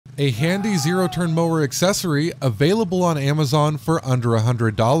a handy zero-turn mower accessory available on Amazon for under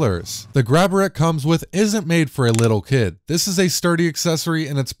 $100. The grabber it comes with isn't made for a little kid. This is a sturdy accessory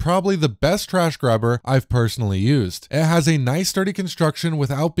and it's probably the best trash grabber I've personally used. It has a nice sturdy construction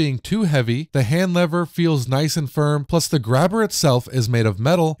without being too heavy, the hand lever feels nice and firm, plus the grabber itself is made of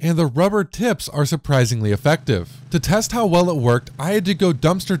metal and the rubber tips are surprisingly effective. To test how well it worked, I had to go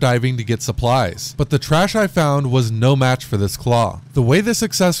dumpster diving to get supplies, but the trash I found was no match for this claw. The way this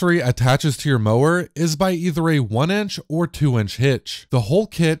accessory attaches to your mower is by either a 1-inch or 2-inch hitch. The whole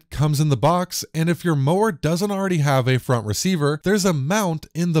kit comes in the box, and if your mower doesn't already have a front receiver, there's a mount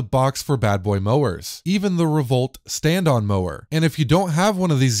in the box for bad boy mowers, even the Revolt stand-on mower. And if you don't have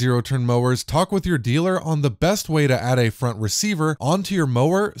one of these zero-turn mowers, talk with your dealer on the best way to add a front receiver onto your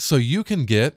mower so you can get